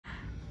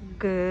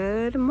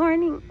Good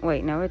morning.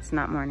 Wait, no, it's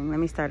not morning. Let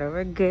me start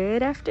over.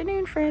 Good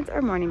afternoon, friends,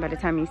 or morning by the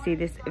time you see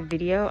this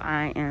video.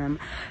 I am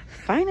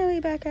finally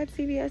back at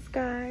CVS,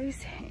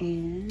 guys,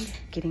 and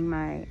getting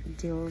my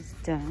deals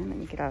done. Let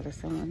me get out of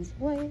someone's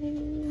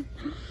way.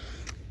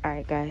 All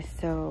right, guys,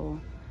 so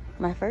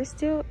my first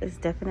deal is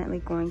definitely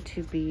going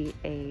to be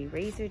a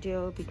razor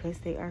deal because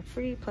they are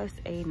free plus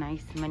a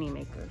nice money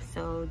maker.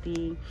 So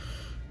the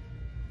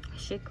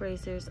Schick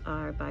razors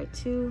are buy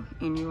two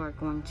and you are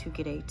going to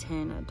get a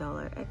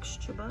 $10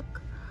 extra buck.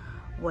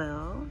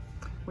 Well,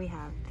 we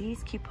have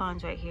these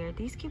coupons right here.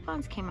 These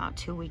coupons came out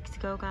 2 weeks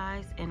ago,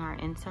 guys, in our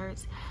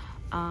inserts.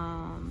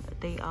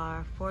 They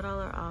are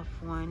 $4 off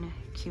one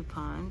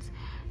coupons.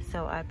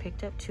 So I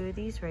picked up 2 of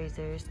these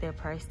razors. They're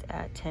priced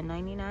at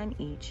 $10.99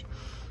 each.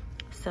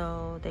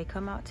 So they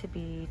come out to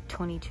be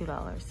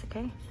 $22,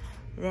 okay?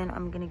 Then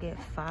I'm gonna get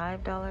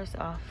 $5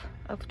 off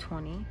of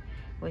 20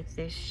 with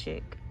this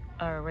Schick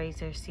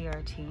razor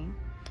CRT,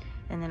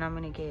 and then I'm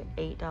gonna get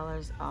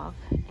 $8 off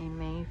in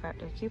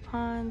manufacturer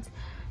coupons.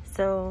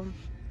 So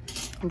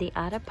the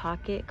out of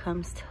pocket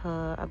comes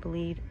to, I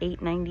believe,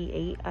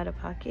 $8.98 out of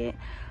pocket,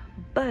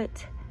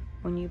 but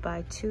when you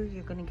buy 2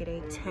 you're gonna get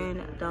a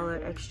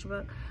 $10 extra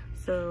buck,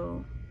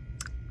 so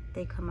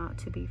they come out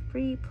to be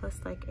free plus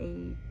like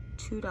a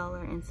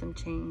 $2 and some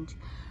change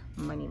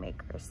money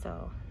maker.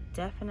 So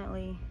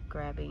definitely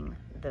grabbing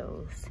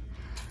those.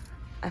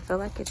 I feel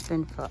like it's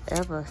been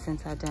forever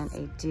since I've done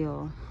a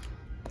deal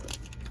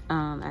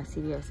at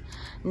CVS.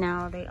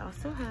 Now they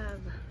also have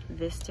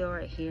this deal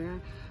right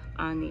here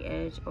on the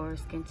Edge or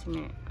Skin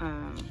Tint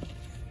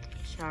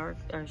shower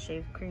or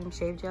shave cream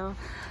shave gel.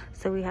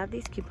 So we have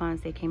these coupons.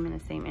 They came in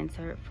the same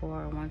insert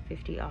for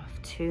 $150 off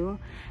 2,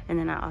 and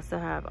then I also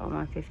have a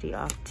 $150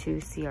 off 2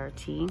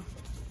 CRT.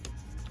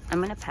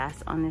 I'm gonna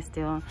pass on this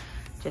deal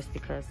just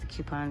because the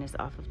coupon is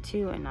off of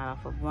 2 and not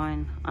off of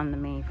 1 on the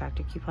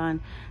manufacturer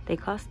coupon. They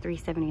cost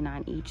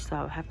 $3.79 each, so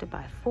I would have to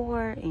buy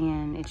 4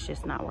 and it's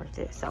just not worth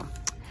it. So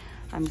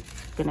I'm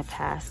gonna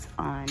pass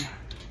on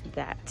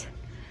that.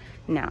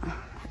 Now,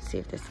 let's see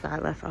if this guy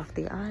left off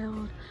the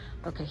aisle.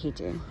 Okay, he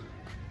did.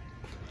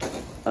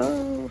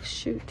 Oh,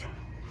 shoot.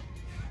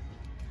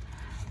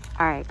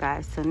 All right,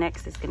 guys, so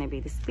next is gonna be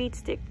the Speed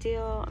Stick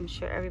deal. I'm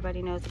sure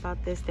everybody knows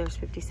about this. There's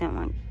 50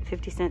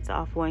 cents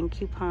off 1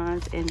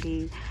 coupons in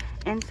the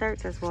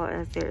inserts, as well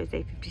as there is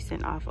a 50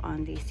 cent off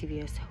on the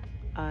CVS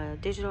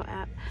digital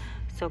app.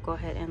 So go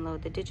ahead and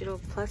load the digital,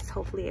 plus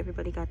hopefully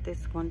everybody got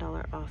this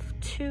 $1 off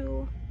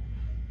 2.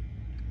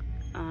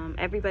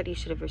 Everybody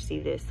should have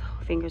received this.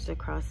 Fingers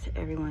across,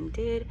 everyone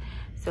did.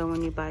 So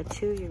when you buy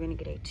 2 you're gonna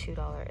get a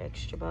 $2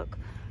 extra buck.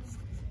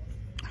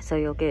 So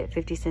you'll get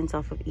 50 cents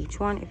off of each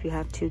one if you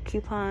have 2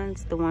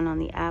 coupons. The one on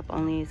the app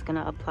only is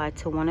gonna apply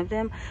to one of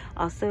them.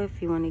 Also,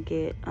 if you wanna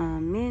get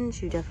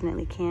men's, you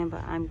definitely can,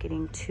 but I'm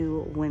getting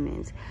 2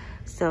 women's.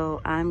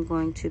 So I'm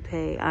going to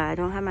pay, I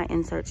don't have my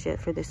inserts yet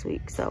for this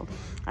week, so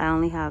I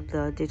only have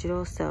the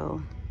digital,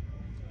 so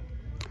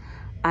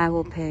I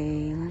will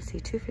pay, let's see,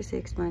 2 for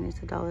 $6 minus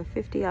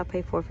 $1.50. I'll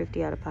pay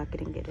 $4.50 out of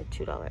pocket and get a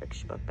 $2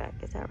 extra buck back.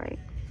 Is that right?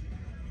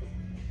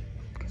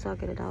 Because I'll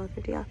get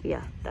 $1.50 off.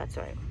 Yeah, that's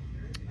right.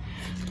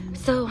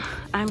 So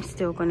I'm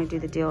still going to do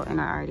the deal, and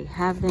I already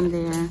have them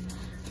there,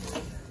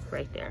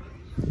 right there.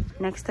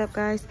 Next up,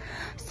 guys,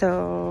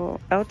 so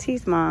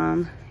LT's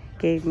mom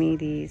gave me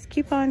these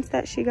coupons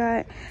that she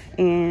got,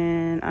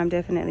 and I'm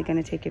definitely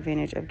going to take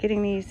advantage of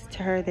getting these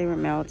to her. They were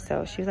mailed,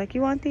 so she was like,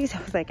 you want these?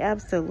 I was like,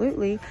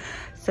 absolutely.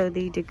 So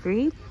the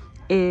degree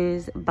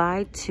is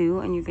buy 2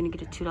 and you're going to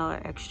get a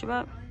 $2 extra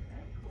buck.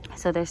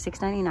 So they're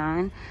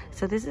 $6.99.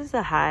 So this is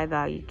a high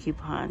value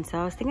coupon. So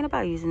I was thinking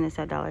about using this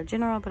at Dollar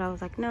General, but I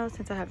was like, no,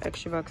 since I have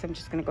extra bucks, I'm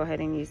just gonna go ahead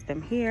and use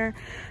them here.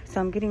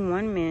 So I'm getting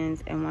 1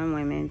 men's and 1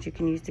 women's. You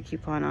can use the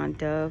coupon on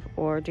Dove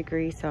or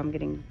Degree. So I'm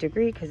getting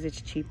Degree because it's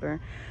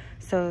cheaper.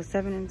 So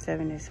 7 and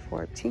 7 is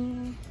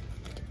 14.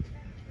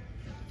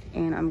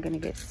 And I'm gonna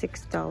get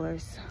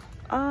 $6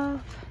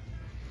 off.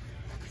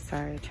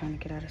 Sorry, trying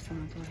to get out of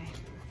someone's way.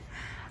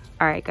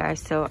 All right, guys,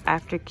 so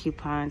after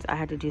coupons, I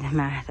had to do the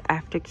math.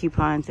 After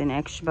coupons and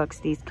extra bucks,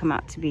 these come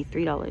out to be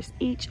 $3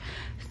 each.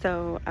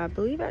 So I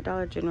believe at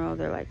Dollar General,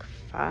 they're like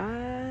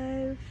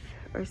 $5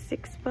 or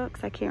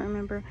 $6. I can't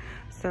remember.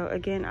 So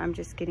again, I'm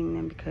just getting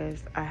them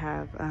because I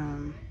have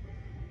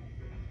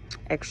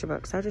extra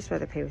bucks. I'd just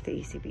rather pay with the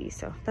ECB.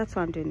 So that's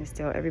why I'm doing this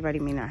deal. Everybody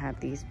may not have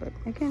these, but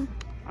again,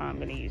 I'm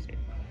gonna use it.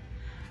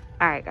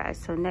 All right, guys,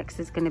 so next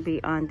is going to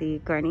be on the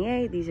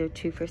Garnier. These are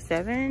 2 for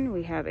 $7.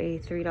 We have a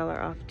 $3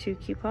 off 2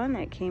 coupon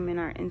that came in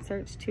our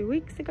inserts 2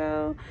 weeks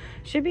ago.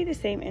 Should be the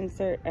same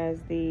insert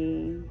as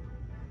the,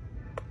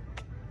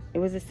 it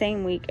was the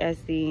same week as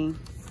the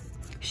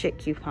Schick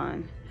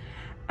coupon.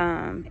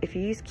 If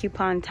you use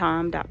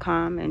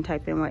coupontom.com and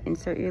type in what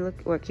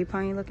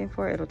coupon you're looking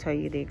for, it'll tell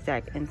you the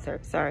exact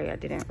insert. Sorry, I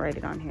didn't write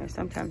it on here.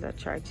 Sometimes I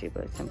try to,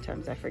 but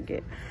sometimes I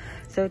forget.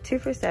 So 2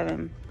 for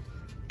 $7.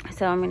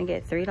 So I'm gonna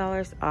get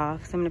 $3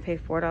 off. So I'm gonna pay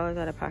 $4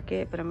 out of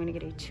pocket, but I'm gonna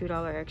get a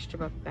 $2 extra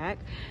buck back.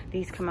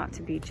 These come out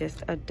to be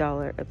just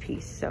 $1 a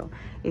piece. So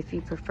if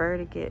you prefer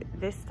to get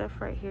this stuff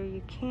right here,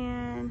 you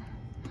can.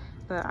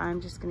 But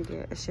I'm just gonna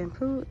get a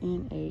shampoo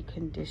and a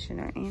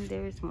conditioner, and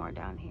there's more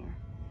down here.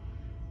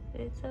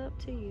 It's up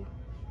to you.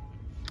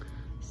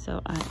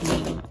 So I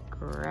am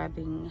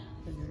grabbing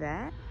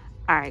that.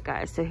 All right,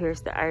 guys, so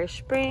here's the Irish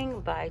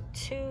Spring. Buy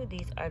 2.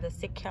 These are the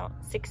 6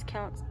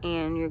 counts,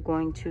 and you're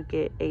going to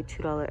get a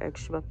 $2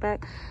 extra buck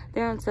back.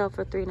 They're on sale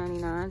for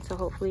 $3.99. So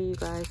hopefully you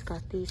guys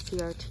got these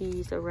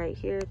CRTs are right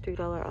here.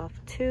 $3 off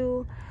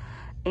 2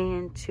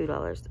 and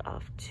 $2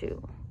 off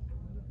 2.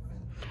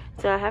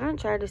 So I haven't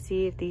tried to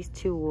see if these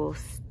 2 will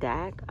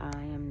stack. I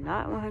am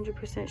not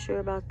 100% sure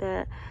about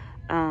that.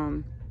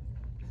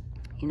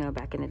 You know,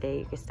 back in the day,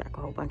 you could stack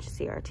a whole bunch of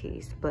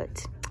CRTs,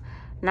 but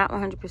not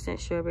 100%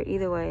 sure. But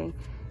either way,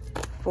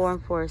 4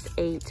 and 4 is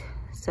 8.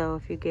 So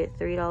if you get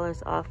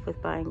 $3 off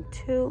with buying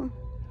 2, you're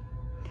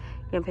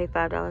gonna pay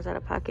 $5 out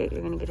of pocket.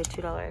 You're gonna get a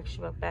 $2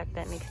 extra buck back.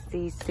 That makes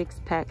these 6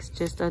 packs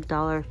just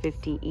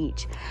 $1.50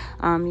 each.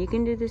 You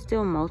can do this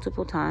deal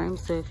multiple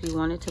times. So if you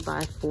wanted to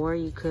buy 4,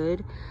 you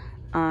could,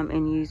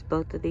 and use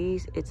both of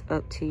these. It's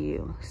up to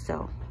you.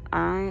 So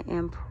I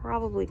am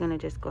probably gonna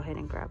just go ahead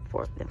and grab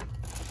 4 of them.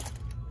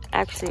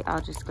 Actually,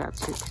 I'll just grab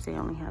 2 because they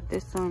only have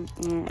this one,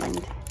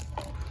 and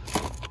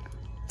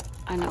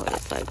I know what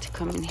it's like to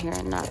come in here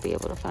and not be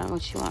able to find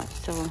what you want.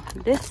 So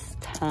this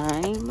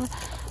time,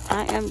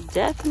 I am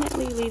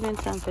definitely leaving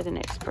some for the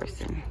next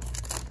person.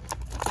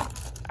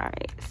 All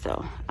right,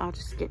 so I'll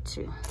just get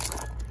 2.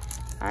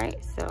 All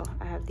right, so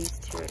I have these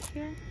 2 right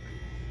here.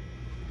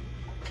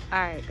 All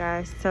right,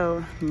 guys,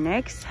 so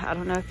next, I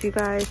don't know if you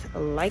guys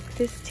like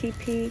this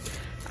TP.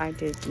 I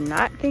did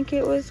not think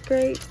it was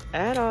great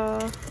at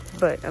all,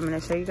 but I'm gonna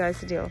show you guys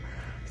the deal.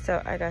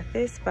 So I got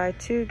this, buy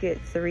 2,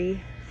 get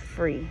 3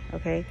 free,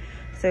 okay?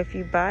 So if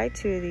you buy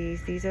 2 of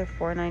these are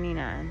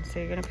 $4.99. So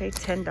you're gonna pay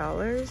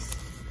 $10,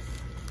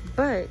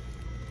 but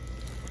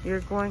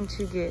you're going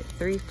to get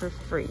 3 for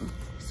free.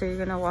 So you're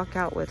gonna walk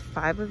out with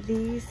 5 of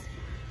these,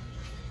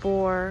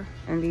 4,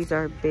 and these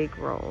are big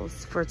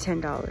rolls for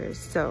 $10.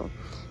 So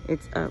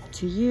it's up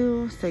to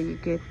you. So you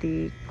get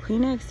the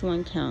Kleenex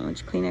 1 count,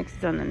 which Kleenex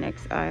is on the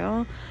next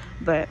aisle,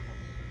 but,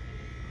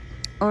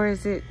 or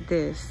is it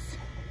this?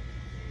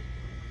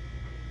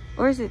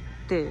 Or is it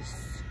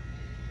this?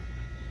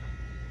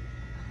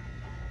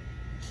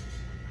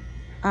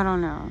 I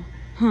don't know.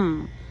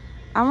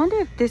 I wonder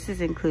if this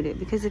is included,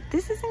 because if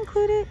this is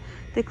included,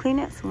 the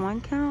Kleenex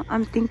 1 count,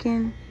 I'm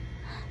thinking,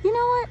 you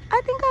know what?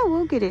 I think I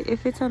will get it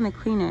if it's on the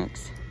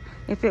Kleenex.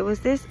 If it was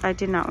this, I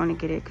did not want to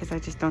get it because I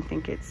just don't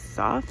think it's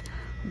soft.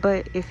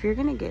 But if you're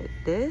gonna get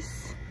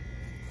this,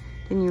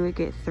 then you would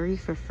get 3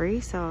 for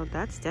free. So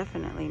that's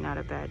definitely not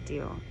a bad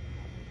deal,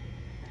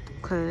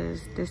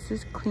 because this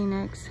is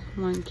Kleenex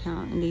 1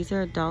 count, and these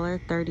are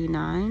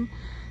 $1.39.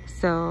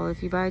 So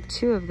if you buy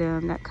 2 of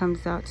them, that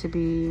comes out to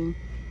be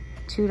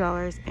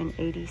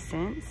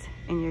 $2.80,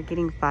 and you're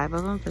getting 5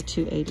 of them for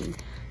 $2.80.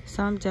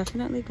 So I'm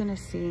definitely gonna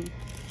see.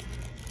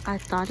 I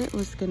thought it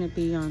was gonna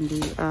be on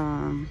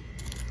the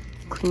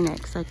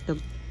Kleenex, like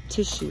the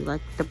tissue,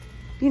 like the,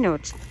 you know,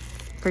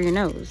 for your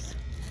nose.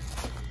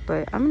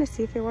 But I'm gonna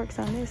see if it works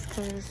on this,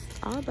 because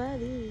I'll buy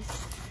these.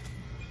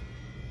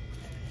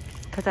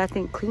 Because I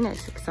think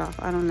Kleenex is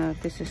soft. I don't know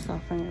if this is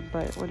soft on your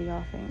butt. What do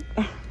y'all think?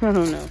 I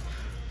don't know.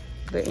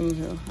 But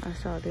anywho, I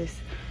saw this.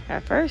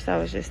 At first, I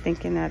was just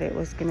thinking that it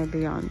was gonna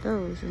be on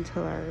those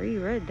until I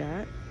reread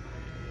that.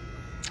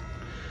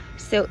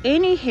 So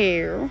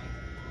anywho,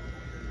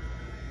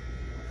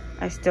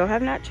 I still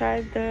have not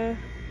tried the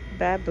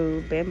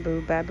bamboo,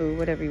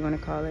 whatever you want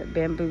to call it,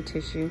 bamboo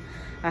tissue.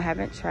 I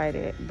haven't tried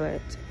it,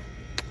 but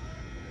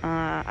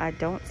I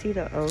don't see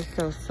the Oh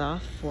So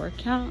Soft 4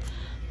 count.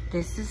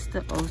 This is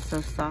the Oh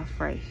So Soft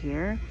right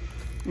here.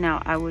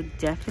 Now, I would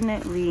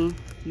definitely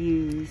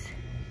use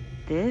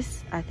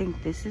this. I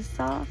think this is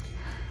soft.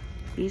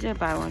 These are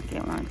buy 1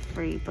 get 1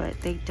 free, but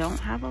they don't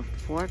have a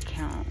 4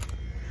 count.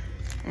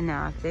 And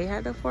now if they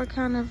had the 4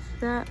 count of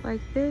that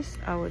like this,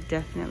 I would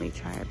definitely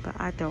try it, but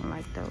I don't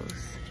like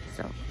those.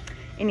 So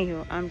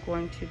anywho, I'm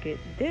going to get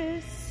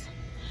this,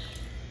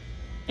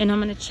 and I'm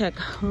gonna check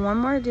one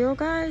more deal,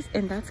 guys,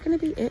 and that's gonna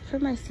be it for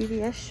my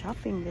CVS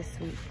shopping this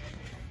week.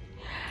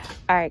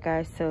 All right,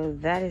 guys, so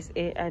that is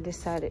it. I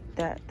decided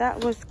that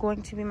that was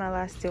going to be my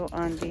last deal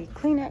on the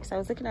Kleenex. I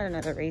was looking at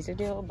another razor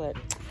deal, but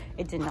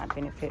it did not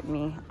benefit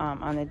me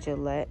on the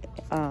Gillette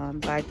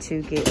buy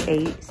 2 get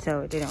 8,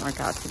 so it didn't work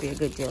out to be a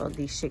good deal.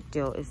 The Schick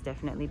deal is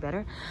definitely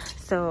better.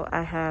 So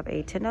I have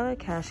a $10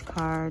 cash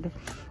card.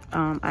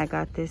 I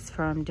got this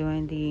from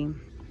doing the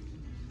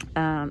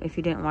if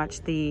you didn't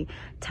watch the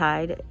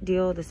Tide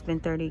deal, the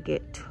spend 30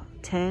 get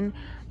 10,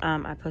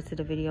 I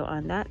posted a video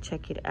on that.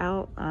 Check it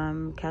out.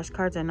 Cash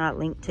cards are not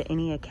linked to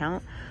any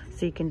account,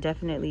 so you can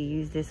definitely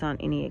use this on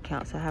any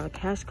account. So I have a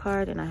cash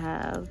card, and I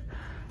have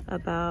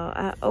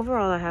about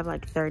overall I have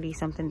like $30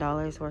 something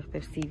worth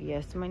of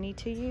CVS money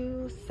to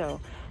use.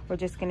 So we're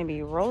just going to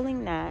be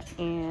rolling that,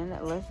 and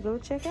let's go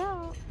check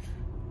out.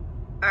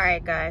 All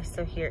right, guys,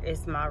 so here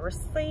is my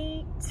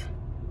receipt.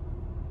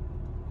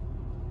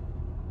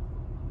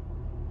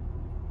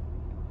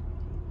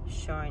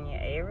 Showing you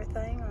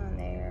everything on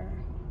there.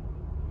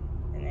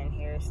 And then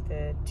here's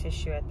the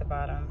tissue at the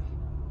bottom.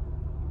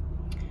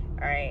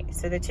 All right,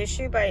 so the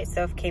tissue by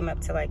itself came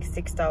up to like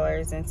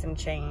 $6 and some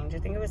change. I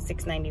think it was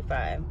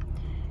 $6.95.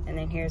 And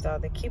then here's all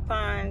the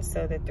coupons.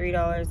 So the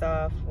 $3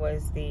 off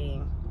was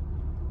the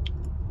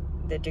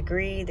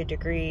degree,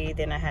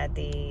 then I had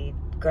the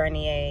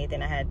Garnier,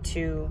 then I had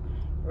 2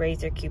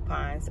 Razor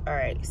coupons. All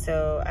right,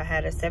 so I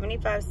had a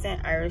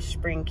 75-cent Irish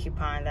Spring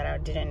coupon that I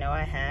didn't know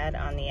I had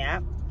on the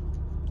app.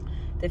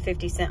 The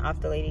 50-cent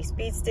off the Lady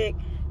Speed Stick.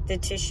 The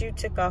tissue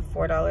took off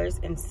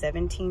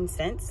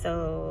 $4.17,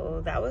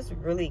 so that was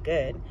really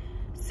good.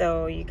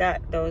 So you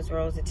got those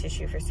rolls of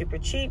tissue for super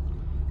cheap.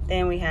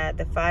 Then we had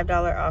the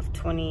 $5 off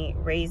 20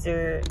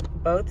 Razor.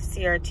 Both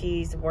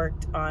CRTs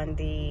worked on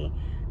the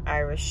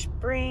Irish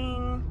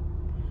Spring.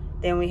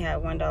 Then we had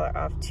 $1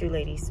 off 2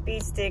 Lady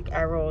Speed Stick.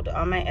 I rolled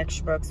all my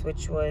extra bucks,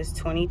 which was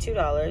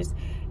 $22,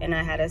 and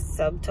I had a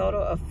subtotal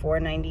of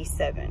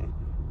 $4.97.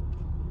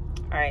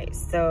 All right,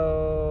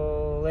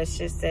 so let's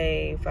just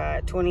say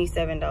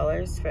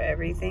 $27 for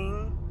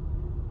everything.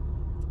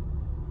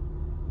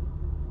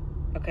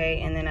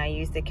 Okay, and then I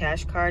used the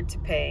cash card to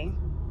pay.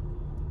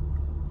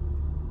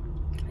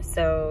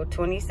 So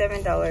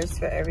 $27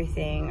 for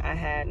everything. I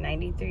had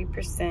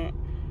 93%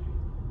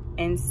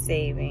 in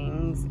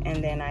savings,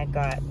 and then I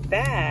got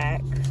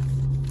back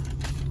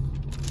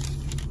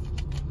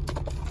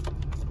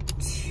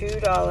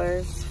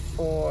 $2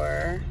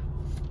 for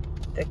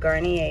the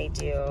Garnier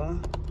deal,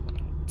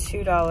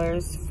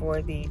 $2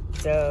 for the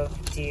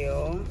Dove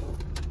deal,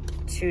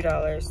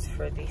 $2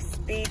 for the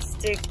Speed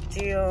Stick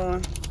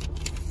deal,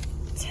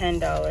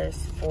 $10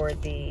 for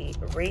the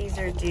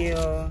Razor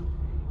deal,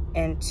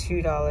 and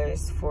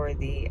 $2 for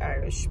the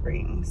Irish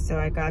Spring. So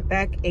I got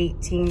back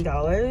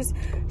 $18.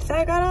 So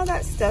I got all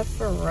that stuff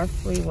for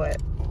roughly,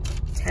 what,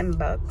 10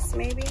 bucks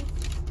maybe?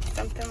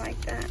 Something like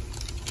that.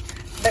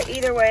 But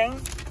either way,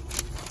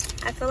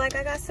 I feel like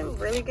I got some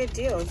really good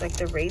deals. Like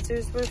the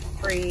razors were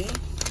free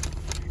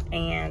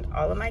and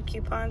all of my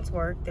coupons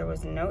worked. There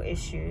was no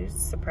issues,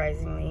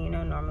 surprisingly. You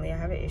know, normally I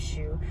have an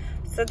issue.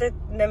 So the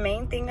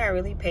main thing I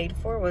really paid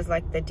for was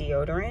like the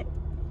deodorant,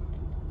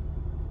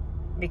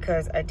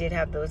 because I did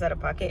have those out of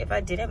pocket. If I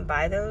didn't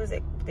buy those,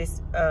 this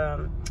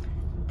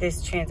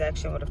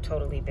transaction would have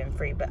totally been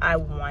free. But I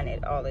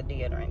wanted all the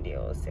deodorant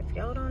deals. If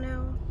y'all don't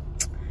know,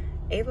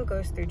 Ava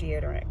goes through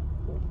deodorant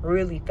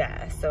really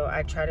fast, so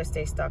I try to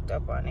stay stocked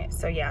up on it.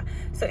 So yeah,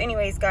 so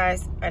anyways,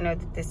 guys, I know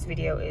that this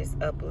video is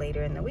up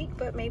later in the week,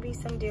 but maybe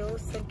some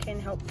deals can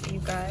help you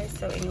guys.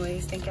 So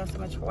anyways, thank y'all so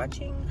much for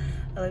watching.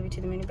 I love you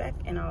to the moon and back,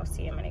 and I'll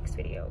see you in my next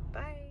video.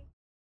 Bye.